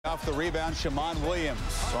Off the rebound, Shammond Williams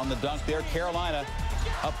on the dunk there. Carolina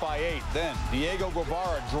up by 8. Then Diego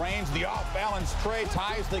Guevara drains the off-balance tray,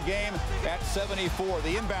 ties the game at 74.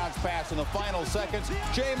 The inbounds pass in the final seconds.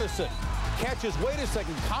 Jamison catches, wait a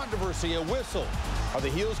second, controversy, a whistle. Are the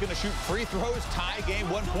Heels going to shoot free throws? Tie game,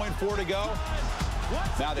 1.4 to go.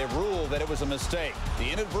 Now they've ruled that it was a mistake.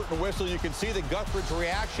 The inadvertent whistle, you can see the Guthridge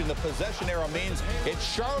reaction. The possession arrow means it's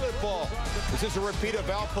Charlotte ball. Is this a repeat of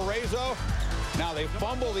Valparaiso? Now they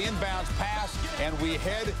fumble the inbounds pass, and we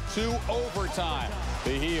head to overtime.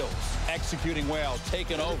 The Heels executing well,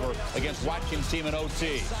 taking over against Watkins' team in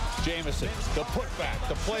OT. Jamison, the putback,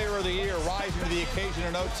 the player of the year, rising to the occasion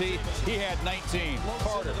in OT. He had 19.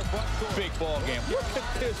 Carter, big ball game. Look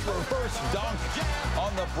at this reverse dunk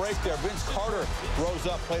on the break there. Vince Carter rose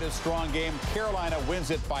up, played a strong game. Carolina wins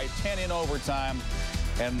it by 10 in overtime.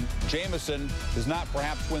 And Jamison does not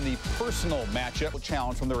perhaps win the personal matchup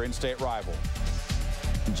challenge from their in-state rival.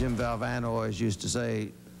 Jim Valvano always used to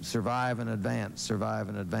say, survive and advance, survive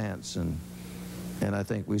and advance. And I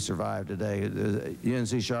think we survived today.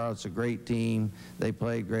 UNC Charlotte's a great team. They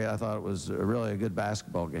played great. I thought it was really a good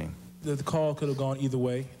basketball game. The call could have gone either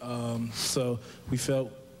way. So we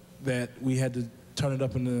felt that we had to turn it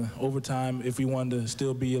up in the overtime if we wanted to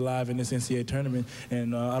still be alive in this NCAA tournament.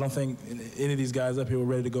 And I don't think any of these guys up here were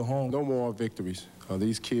ready to go home. No more victories.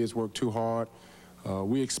 These kids work too hard.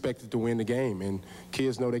 We expected to win the game, and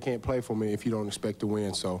kids know they can't play for me if you don't expect to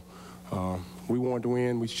win. So we wanted to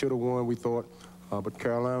win. We should have won, we thought. But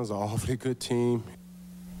Carolina's an awfully good team.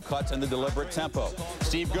 Cuts and the deliberate tempo.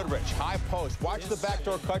 Steve Goodrich, high post. Watch the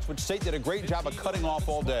backdoor cuts, which State did a great job of cutting off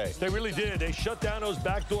all day. They really did. They shut down those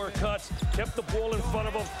backdoor cuts, kept the ball in front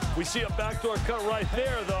of them. We see a backdoor cut right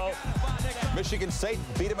there, though. Michigan State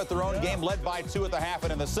beat them at their own game, led by 2 at the half.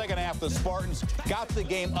 And in the second half, the Spartans got the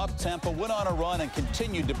game up-tempo, went on a run, and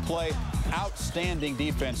continued to play outstanding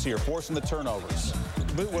defense here, forcing the turnovers.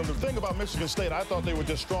 Well, the thing about Michigan State, I thought they were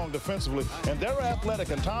just strong defensively, and they're athletic,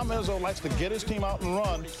 and Tom Izzo likes to get his team out and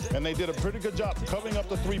run, and they did a pretty good job covering up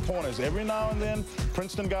the three-pointers. Every now and then,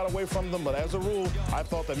 Princeton got away from them, but as a rule, I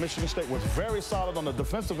thought that Michigan State was very solid on the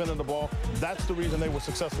defensive end of the ball. That's the reason they were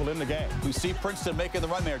successful in the game. We see Princeton making the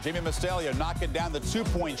run there. Jamie Mastalio knocking down the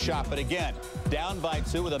two-point shot, but again, down by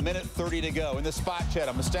 2 with 1:30 to go. In the spot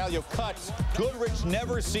shadow, Mastalio cuts. Goodrich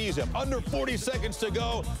never sees him. Under 40 seconds to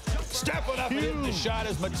go. Stepping up and hitting the shot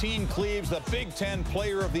as Mateen Cleaves, the Big Ten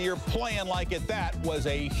Player of the Year, playing like it. That was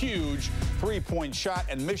a huge three-point shot,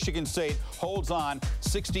 and Michigan State holds on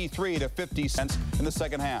 63 to 50 cents in the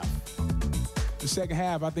second half. The second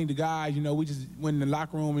half, I think the guys, we just went in the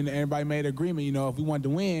locker room and everybody made an agreement, if we wanted to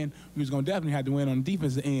win, we was going to definitely have to win on the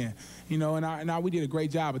defensive end. And we did a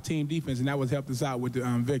great job of team defense, and that was helped us out with the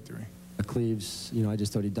victory. Cleaves, I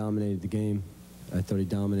just thought he dominated the game. I thought he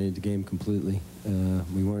dominated the game completely.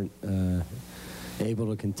 We weren't able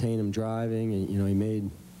to contain him driving, and he made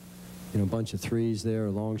a bunch of threes there,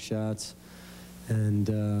 long shots, and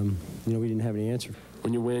we didn't have any answer.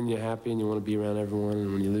 When you win, you're happy and you want to be around everyone,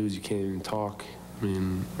 and when you lose, you can't even talk. I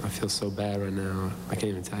mean, I feel so bad right now. I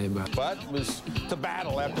can't even tell you about it. But it was to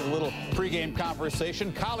battle after the little pregame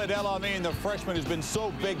conversation. Khalid El-Amin, the freshman who's been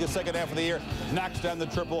so big the second half of the year, knocks down the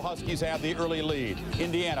triple. Huskies have the early lead.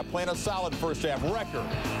 Indiana playing a solid first half. Recker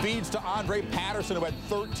feeds to Andre Patterson, who had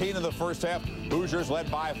 13 in the first half. Hoosiers led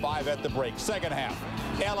by 5 at the break. Second half,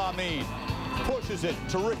 El-Amin pushes it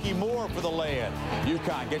to Ricky Moore for the lay-in.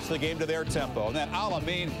 UConn gets the game to their tempo. And then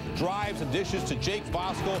El-Amin drives and dishes to Jake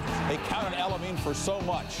Voskuhl. They count on El-Amin for so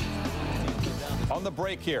much. On the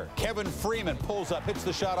break here, Kevin Freeman pulls up, hits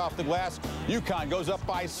the shot off the glass. UConn goes up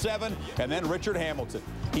by 7, and then Richard Hamilton.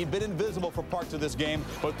 He'd been invisible for parts of this game,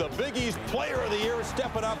 but the Big East Player of the Year is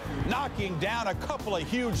stepping up, knocking down a couple of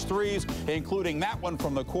huge threes, including that one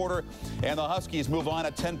from the quarter. And the Huskies move on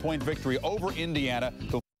a 10-point victory over Indiana.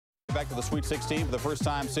 Back to the Sweet 16 for the first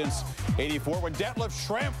time since '84 when Detlef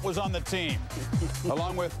Schrempf was on the team,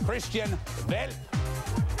 along with Christian Vell.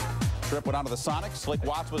 Schrempf went on to the Sonics. Slick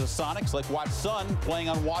Watts was a Sonic. Slick Watts' son playing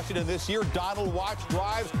on Washington this year. Donald Watts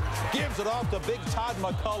drives, gives it off to big Todd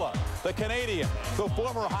McCullough, the Canadian, the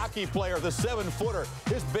former hockey player, the 7-footer.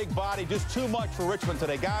 His big body just too much for Richmond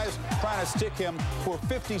today. Guys trying to stick him for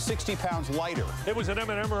 50, 60 pounds lighter. It was an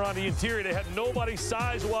M&M'er on the interior. They had nobody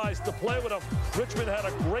size-wise to play with him. Richmond had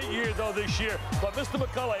a great year, though, this year. But Mr.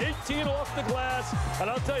 McCullough, 18 off the glass. And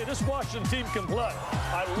I'll tell you, this Washington team can play.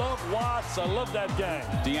 I love Watts. I love that gang.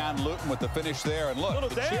 Deion Luton with the finish there. And look, little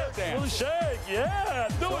the dance, dance. little shake. Yeah,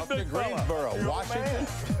 do it, big fella. Greensboro, Washington.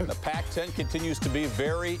 The Pac-10 continues to be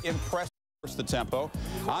very impressive. The tempo.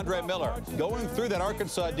 Andre Miller going through that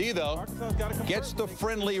Arkansas D, though, gets the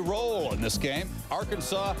friendly roll in this game.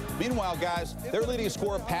 Arkansas, meanwhile, guys, their leading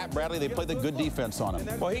scorer, Pat Bradley, they played the good defense on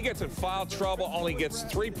him. Well, he gets in foul trouble, only gets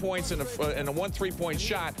 3 points in a 1 3-point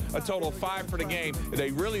shot, a total of 5 for the game. They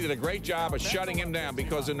really did a great job of shutting him down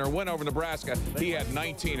because in their win over Nebraska, he had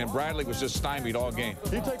 19, and Bradley was just stymied all game.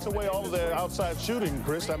 He takes away all of their outside shooting,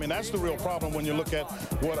 Chris. I mean, that's the real problem when you look at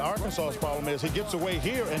what Arkansas's problem is. He gets away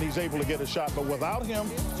here, and he's able to get a shot, but without him,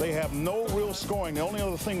 they have no real scoring. The only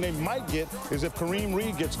other thing they might get is if Kareem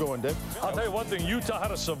Reed gets going, Dick. I'll tell you one thing, Utah had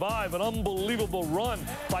to survive an unbelievable run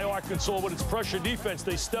by Arkansas with its pressure defense.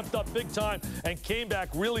 They stepped up big time and came back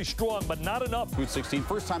really strong, but not enough. Sweet 16,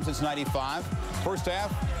 first time since '95. First half,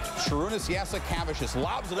 Sharunas Yasikavicius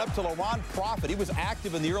lobs it up to LaRon Profit. He was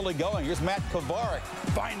active in the early going. Here's Matt Kovarik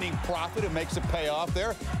finding Profit, who makes a payoff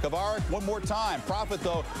there. Kovarik one more time. Profit,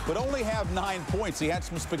 though, would only have 9 points. He had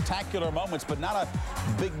some spectacular moments, but not a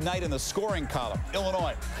big night in the scoring column.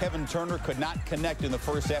 Illinois, Kevin Turner could not connect in the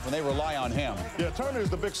first half, and they rely on him. Yeah, Turner is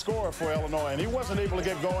the big scorer for Illinois, and he wasn't able to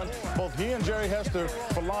get going. Both he and Jerry Hester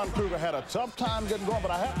for Lon Kruger had a tough time getting going,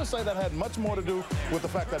 but I have to say that had much more to do with the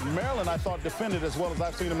fact that Maryland, I thought, defended as well as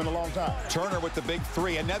I've seen them in a long time. Turner with the big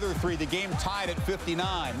three, another three. The game tied at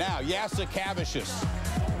 59. Now, Yasikavicius,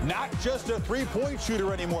 not just a three-point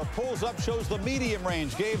shooter anymore. Pulls up, shows the medium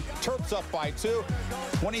range. Game Terps up by 2.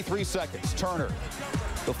 23 seconds. Turner,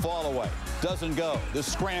 the fall away. Doesn't go. The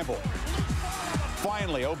scramble.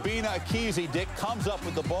 Finally, Obinna Ekezie, Dick, comes up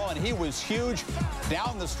with the ball, and he was huge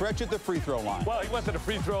down the stretch at the free throw line. Well, he went to the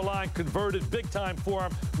free throw line, converted big time for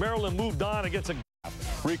him. Maryland moved on against a...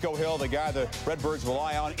 Rico Hill, the guy the Redbirds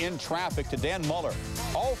rely on in traffic, to Dan Muller.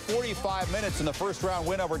 All 45 minutes in the first-round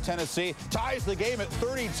win over Tennessee. Ties the game at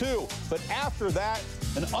 32. But after that,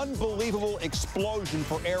 an unbelievable explosion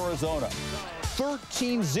for Arizona.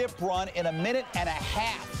 13-zip run in a minute and a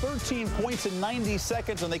half. 13 points in 90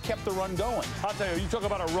 seconds, and they kept the run going. I'll tell you, you talk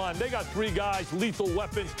about a run. They got 3 guys, lethal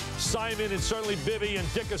weapons, Simon and certainly Bibby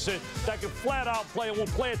and Dickerson, that can flat out play and will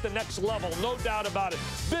play at the next level. No doubt about it.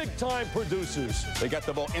 Big-time producers. They got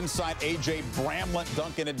the ball inside. A.J. Bramlett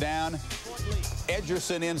dunking it down.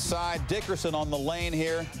 Edgerson inside. Dickerson on the lane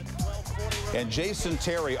here. And Jason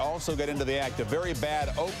Terry also got into the act. A very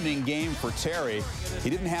bad opening game for Terry. He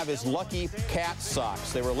didn't have his lucky cat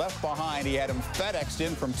socks. They were left behind. He had them FedExed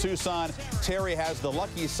in from Tucson. Terry has the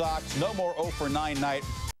lucky socks. No more 0 for 9 night.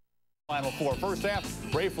 Final 4. First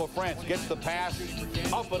half, Rafe LaFrance gets the pass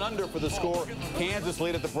up and under for the score. Kansas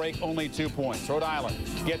lead at the break, only 2 points. Rhode Island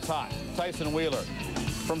gets hot. Tyson Wheeler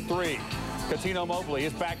from 3. Catino Mobley,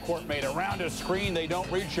 his backcourt mate, around a screen. They don't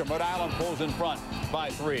reach him. Rhode Island pulls in front by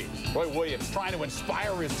 3. Roy Williams trying to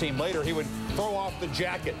inspire his team. Later, he would throw off the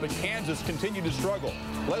jacket, but Kansas continued to struggle.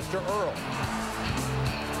 Lester Earl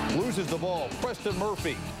loses the ball. Preston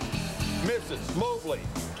Murphy misses. Mobley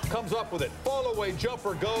comes up with it. Fall-away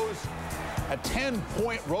jumper goes. A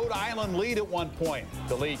 10-point Rhode Island lead at one point.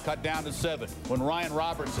 The lead cut down to 7 when Ryan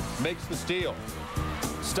Robertson makes the steal.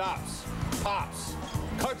 Stops, pops,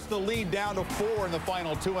 cuts the lead down to 4 in the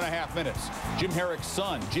final 2.5 minutes. Jim Herrick's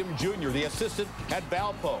son, Jim Jr., the assistant at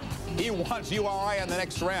Valpo. He wants URI in the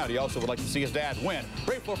next round. He also would like to see his dad win.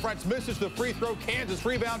 Rafe LaFrance misses the free throw. Kansas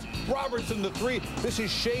rebounds. Robertson the 3. This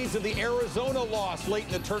is shades of the Arizona loss late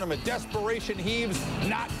in the tournament. Desperation heaves,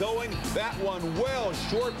 not going. That one well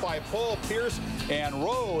short by Paul Pierce. And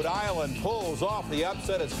Rhode Island pulls off the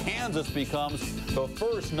upset as Kansas becomes the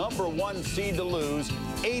first #1 seed to lose,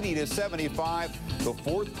 80-75. The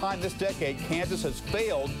 4th time this decade Kansas has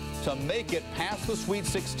failed to make it past the Sweet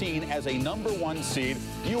 16 as a #1 seed.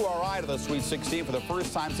 URI to the Sweet 16 for the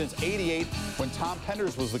first time since '88 when Tom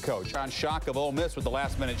Penders was the coach. On shock of Ole Miss with the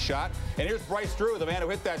last-minute shot. And here's Bryce Drew, the man who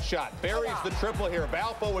hit that shot. Buries the triple here.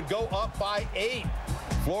 Valpo would go up by 8.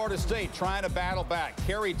 Florida State trying to battle back.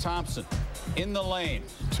 Kerry Thompson in the lane.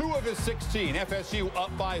 2 of his 16. FSU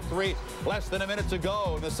up by 3. Less than a minute to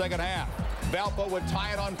go in the second half. Valpo would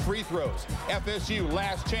tie it on free throws. FSU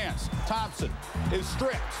last chance. Thompson is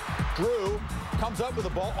stripped. Drew comes up with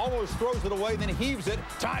the ball, almost throws it away, then heaves it.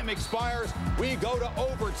 Time expires. We go to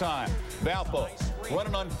overtime. Valpo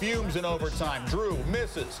running on fumes in overtime. Drew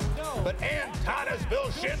misses. But Antanas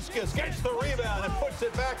Vilshinskas gets the rebound and puts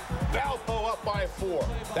it back. Valpo up by 4.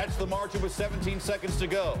 That's the margin with 17 seconds to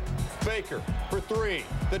go. Baker for 3.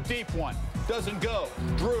 The deep one doesn't go.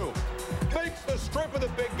 Drew makes the strip of the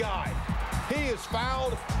big guy. He is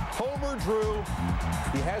fouled. Homer Drew.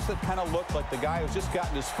 He has that kind of look like the guy who's just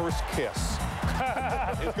gotten his first kiss.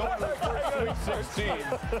 He's going to the first Sweet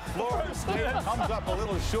 16. Florida State comes up a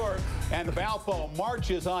little short, and Valpo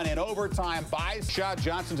marches on in overtime. Shad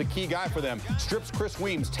Johnson's a key guy for them. Strips Chris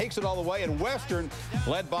Weems, takes it all the way, and Western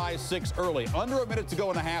led by 6 early. Under a minute to go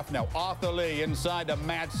and a half now. Arthur Lee inside to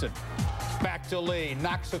Madsen. Back to Lee.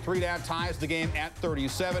 Knocks the 3 down, ties the game at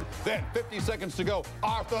 37. Then 50 seconds to go.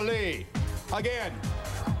 Arthur Lee. Again.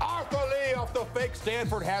 Arthur Lee off the fake.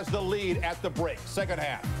 Stanford has the lead at the break. Second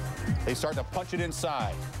half. They start to punch it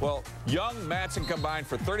inside. Well, Young, Madsen combined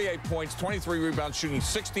for 38 points, 23 rebounds, shooting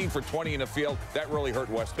 16 for 20 in the field. That really hurt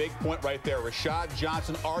West. Big point right there. Rashad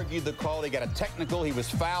Johnson argued the call. They got a technical. He was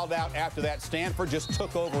fouled out after that. Stanford just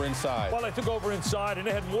took over inside. Well, they took over inside, and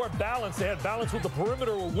they had more balance. They had balance with the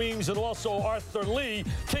perimeter with Weems and also Arthur Lee.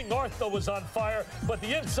 King Arthur was on fire, but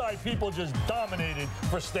the inside people just dominated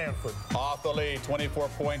for Stanford. Arthur Lee, 24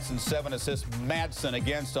 points and 7 assists. Madsen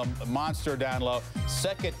against a monster down low.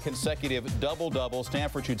 Second consecutive double-double.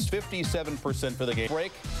 Stanford shoots 57% for the game.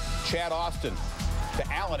 Break, Chad Austin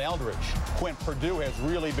to Allen Eldridge. Quint, Purdue has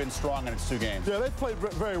really been strong in its 2 games. Yeah, they've played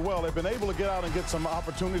very well. They've been able to get out and get some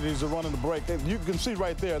opportunities to run in the break. You can see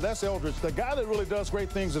right there, that's Eldridge. The guy that really does great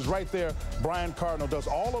things is right there. Brian Cardinal does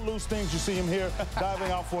all the loose things. You see him here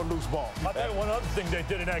diving out for a loose ball. I'll tell you one other thing they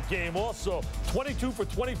did in that game also. 22 for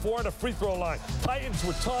 24 on the free throw line. Titans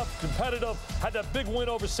were tough, competitive, had that big win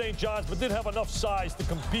over St. John's, but didn't have enough size to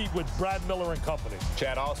compete with Brad Miller and company.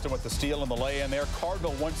 Chad Austin with the steal and the lay-in there.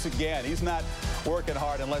 Cardinal once again. He's not working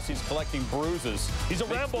hard unless he's collecting bruises. He's a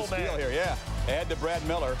Rambo man. Here, yeah. Add to Brad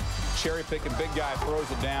Miller. Cherry picking, big guy throws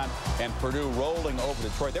it down, and Purdue rolling over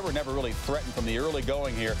Detroit. They were never really threatened from the early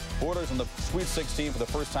going here. Borders in the Sweet 16 for the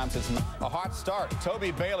first time since a hot start.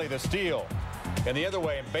 Toby Bailey, the steal. And the other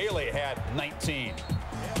way, Bailey had 19.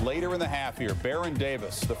 Later in the half here, Baron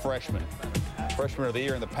Davis, the freshman of the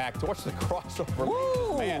year in the Pac. Watch the crossover.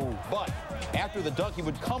 Woo! Man, but after the dunk, he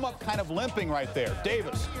would come up kind of limping right there.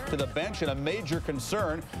 Davis to the bench, and a major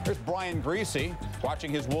concern. There's Brian Greasy watching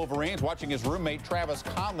his Wolverines, watching his roommate Travis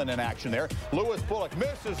Conlon in action there. Lewis Bullock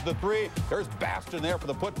misses the 3. There's Baston there for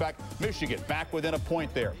the putback. Michigan back within a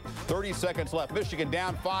point there. 30 seconds left. Michigan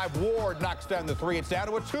down 5. Ward knocks down the 3. It's down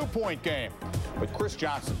to a 2-point game. But Chris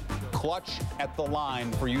Johnson, clutch at the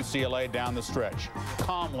line for UCLA down the stretch.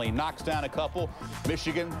 Calmly knocks down a couple.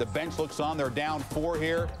 Michigan, the bench looks on. They're down 4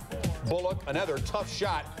 here. Bullock, another tough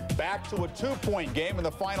shot. Back to a 2-point game in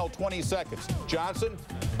the final 20 seconds. Johnson,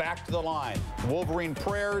 back to the line. Wolverine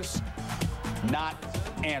prayers not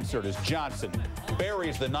answered as Johnson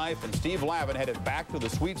buries the knife, and Steve Lavin headed back to the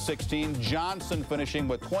Sweet 16. Johnson finishing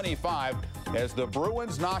with 25 as the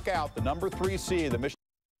Bruins knock out the number 3 seed, the Michigan.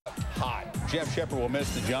 Hot. Jeff Shepard will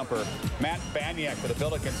miss the jumper. Matt Baniak for the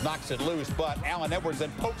Billikens knocks it loose, but Allen Edwards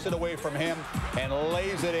then pokes it away from him and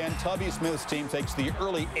lays it in. Tubby Smith's team takes the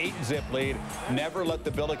early 8-zip lead. Never let the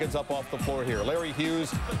Billikens up off the floor here. Larry Hughes,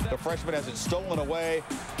 the freshman, has it stolen away.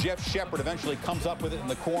 Jeff Shepard eventually comes up with it in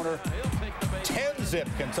the corner. 10-zip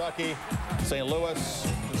Kentucky. St.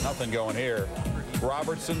 Louis, nothing going here.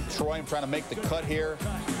 Robertson, Troy trying to make the cut here.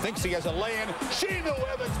 Thinks he has a lay-in. Sheeno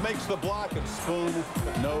Evans makes the block, and Spoon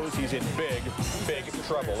knows he's in big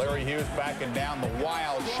trouble. Larry Hughes backing down the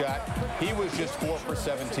wild shot. He was just 4 for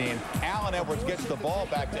 17. Allen Edwards gets the ball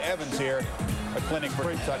back to Evans here. A clinic for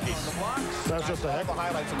Kentucky. That's just a heck of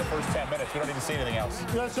highlights in the first 10 minutes. We don't need to see anything else.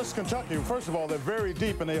 That's just Kentucky. First of all, they're very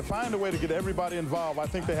deep, and they find a way to get everybody involved. I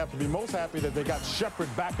think they have to be most happy that they got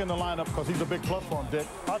Shepard back in the lineup because he's a big plus for them, Dick.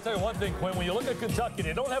 I'll tell you one thing, Quinn. When you look at Kentucky,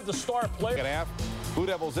 they don't have the star player. Second half, Blue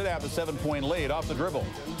Devils did have a 7-point lead off the dribble.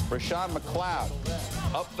 Rashawn McLeod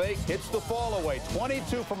up fake, hits the fall away.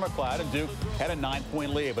 22 for McLeod, and Duke had a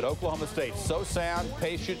 9-point lead. But Oklahoma State so sound,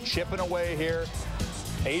 patient, chipping away here.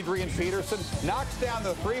 Adrian Peterson knocks down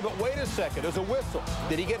the 3, but wait a second, there's a whistle.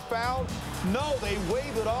 Did he get fouled? No, they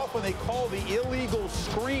waved it off when they called the illegal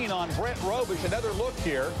screen on Brett Robish. Another look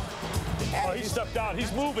here. Oh, he stepped out.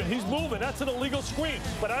 He's moving. That's an illegal screen.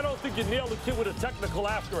 But I don't think you nail the kid with a technical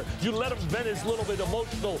after it. You let him vent his little bit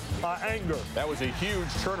emotional anger. That was a huge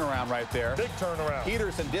turnaround right there. Big turnaround.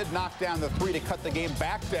 Peterson did knock down the 3 to cut the game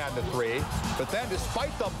back down to 3. But then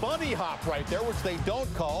despite the bunny hop right there, which they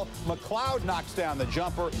don't call, McLeod knocks down the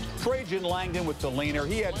jumper. Trajan Langdon with the leaner.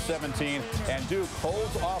 He had 17. And Duke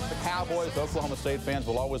holds off the Cowboys. Oklahoma State fans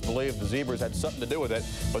will always believe the Zebras had something to do with it.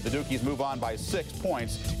 But the Dukies move on by 6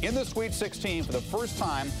 points in the Sweet 16 for the first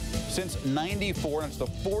time since '94. And it's the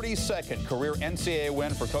 42nd career NCAA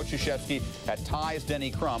win for Coach Krzyzewski that ties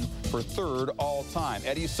Denny Crum for 3rd all-time.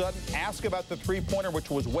 Eddie Sutton asked about the 3-pointer, which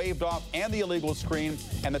was waved off, and the illegal screen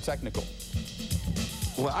and the technical.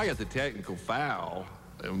 Well, I got the technical foul.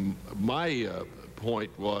 My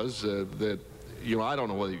point was that, you know, I don't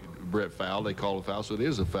know whether Brett fouled. They called a foul, so it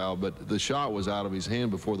is a foul. But the shot was out of his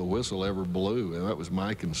hand before the whistle ever blew, and that was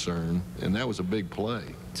my concern. And that was a big play.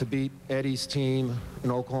 To beat Eddie's team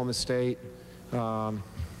in Oklahoma State, you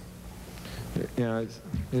know,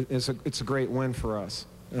 it's a great win for us.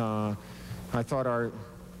 I thought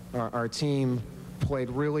our team played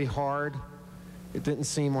really hard. It didn't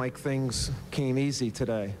seem like things came easy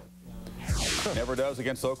today. Never does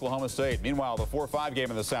against Oklahoma State. Meanwhile, the 4-5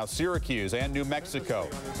 game in the South, Syracuse and New Mexico.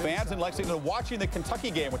 Fans in Lexington watching the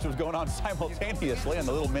Kentucky game, which was going on simultaneously on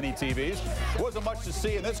the little mini TVs. Wasn't much to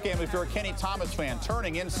see in this game if you're a Kenny Thomas fan.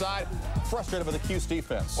 Turning inside, frustrated by the Cuse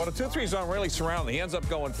defense. Well, the 2-3 zone really surrounded him. He ends up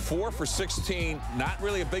going 4 for 16. Not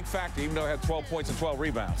really a big factor, even though he had 12 points and 12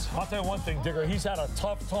 rebounds. I'll tell you one thing, Digger. He's had a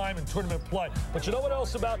tough time in tournament play. But you know what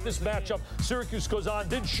else about this matchup? Syracuse goes on,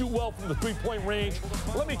 didn't shoot well from the three-point range.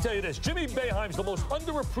 Let me tell you this. Jimmy Boeheim's the most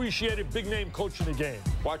underappreciated big-name coach in the game.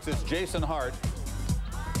 Watch this, Jason Hart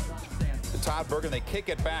to Todd Bergen. They kick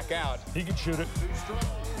it back out. He can shoot it.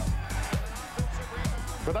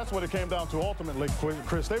 But that's what it came down to ultimately,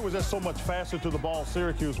 Chris. They were just so much faster to the ball,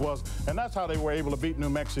 Syracuse was, and that's how they were able to beat New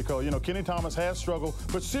Mexico. You know, Kenny Thomas has struggled,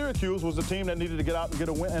 but Syracuse was the team that needed to get out and get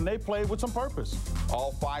a win, and they played with some purpose.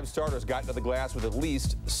 All 5 starters got into the glass with at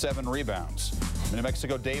least 7 rebounds. New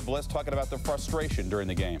Mexico, Dave Bliss talking about the frustration during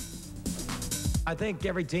the game. I think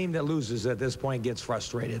every team that loses at this point gets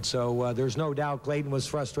frustrated. So there's no doubt Clayton was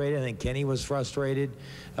frustrated. I think Kenny was frustrated.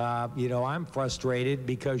 You know, I'm frustrated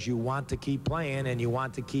because you want to keep playing and you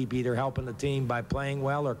want to keep either helping the team by playing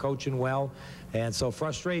well or coaching well. And so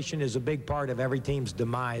frustration is a big part of every team's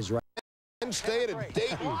demise, right? Penn State at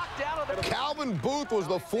Dayton. Calvin Booth was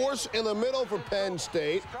the force in the middle for Penn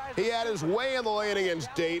State. He had his way in the lane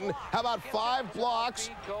against Dayton. How about 5 blocks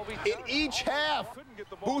in each half?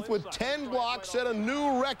 Booth with 10 blocks set a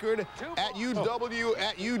new record at UW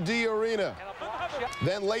at UD Arena.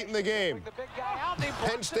 Then late in the game,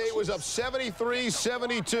 Penn State was up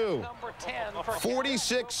 73-72.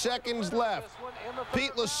 46 seconds left.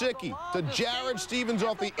 Pete Lasicki to Jared Stevens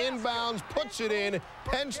off the inbounds, puts it in.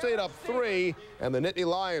 Penn State up 3, and the Nittany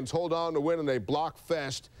Lions hold on to win in a block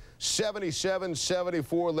fest,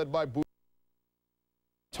 77-74, led by Booth.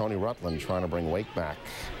 Tony Rutland trying to bring Wake back.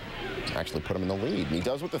 Actually put him in the lead. And he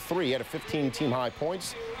does with the 3. He had a 15-team high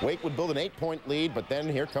points. Wake would build an 8-point lead, but then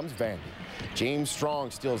here comes Vandy. James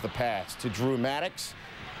Strong steals the pass to Drew Maddox.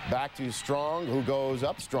 Back to Strong, who goes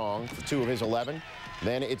up strong for 2 of his 11.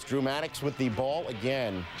 Then it's Drew Maddox with the ball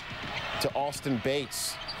again to Austin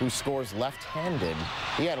Bates, who scores left-handed.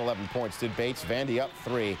 He had 11 points, did Bates. Vandy up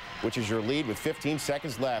 3, which is your lead with 15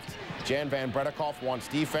 seconds left. Jan Van Bredekoff wants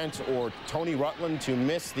defense or Tony Rutland to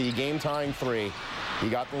miss the game-tying 3. He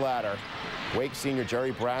got the latter. Wake senior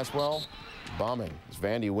Jerry Braswell bombing as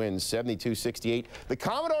Vandy wins 72-68. The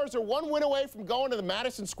Commodores are 1 win away from going to the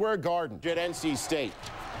Madison Square Garden at NC State.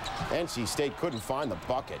 NC State couldn't find the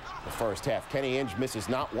bucket the first half. Kenny Inge misses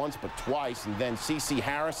not once but twice, and then C.C.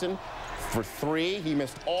 Harrison for 3. He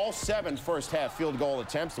missed all 7 first half field goal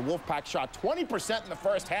attempts. The Wolfpack shot 20% in the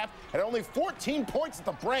first half and only 14 points at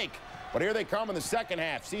the break. But here they come in the second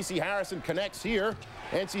half. C.C. Harrison connects here.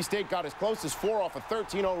 NC State got as close as 4 off a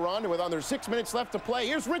 13-0 run, and with under 6 minutes left to play,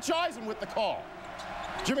 here's Rich Eisen with the call.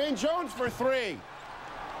 Jermaine Jones for 3.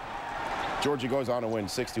 Georgia goes on to win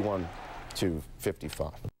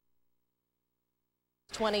 61-55.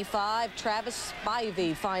 25, Travis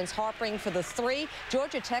Spivey finds Harpring for the 3.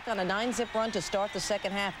 Georgia Tech on a 9-zip run to start the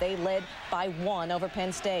second half. They led by 1 over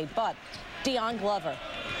Penn State. But Dion Glover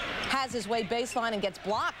has his way baseline and gets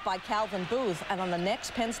blocked by Calvin Booth. And on the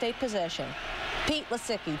next Penn State possession, Pete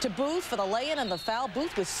Lasicki to Booth for the lay-in and the foul.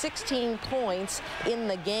 Booth with 16 points in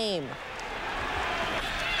the game.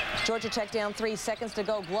 Georgia Tech down 3 seconds to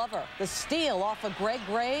go. Glover, the steal off of Greg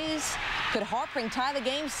Graves. Could Harpring tie the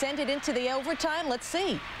game, send it into the overtime? Let's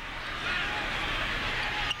see.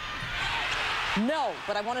 No,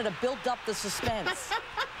 but I wanted to build up the suspense.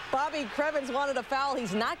 Bobby Crevens wanted a foul.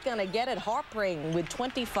 He's not going to get it. Harpring with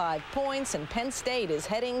 25 points, and Penn State is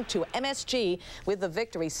heading to MSG with the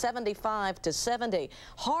victory, 75-70.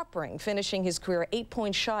 Harpring finishing his career 8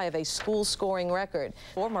 points shy of a school scoring record.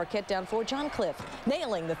 For Marquette down 4, John Cliff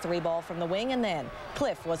nailing the 3 ball from the wing, and then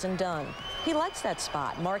Cliff wasn't done. He likes that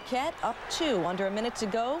spot. Marquette up 2, under a minute to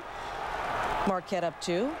go. Marquette up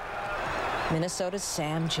 2. Minnesota's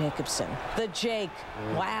Sam Jacobson. The Jake.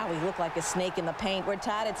 Wow, he looked like a snake in the paint. We're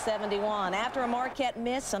tied at 71. After a Marquette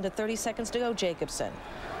miss, under 30 seconds to go, Jacobson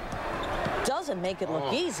doesn't make it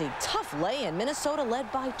look easy. Tough lay-in. Minnesota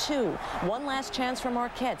led by 2. One last chance for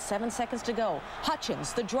Marquette. 7 seconds to go.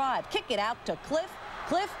 Hutchins, the drive. Kick it out to Cliff.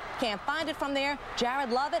 Cliff can't find it from there. Jared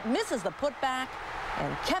Lovett misses the putback.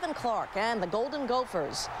 And Kevin Clark and the Golden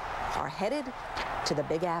Gophers are headed to the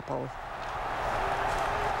Big Apple.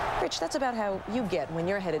 Rich, that's about how you get when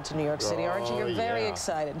you're headed to New York City, aren't you? You're very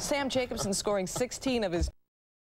excited. Sam Jacobson scoring 16 of his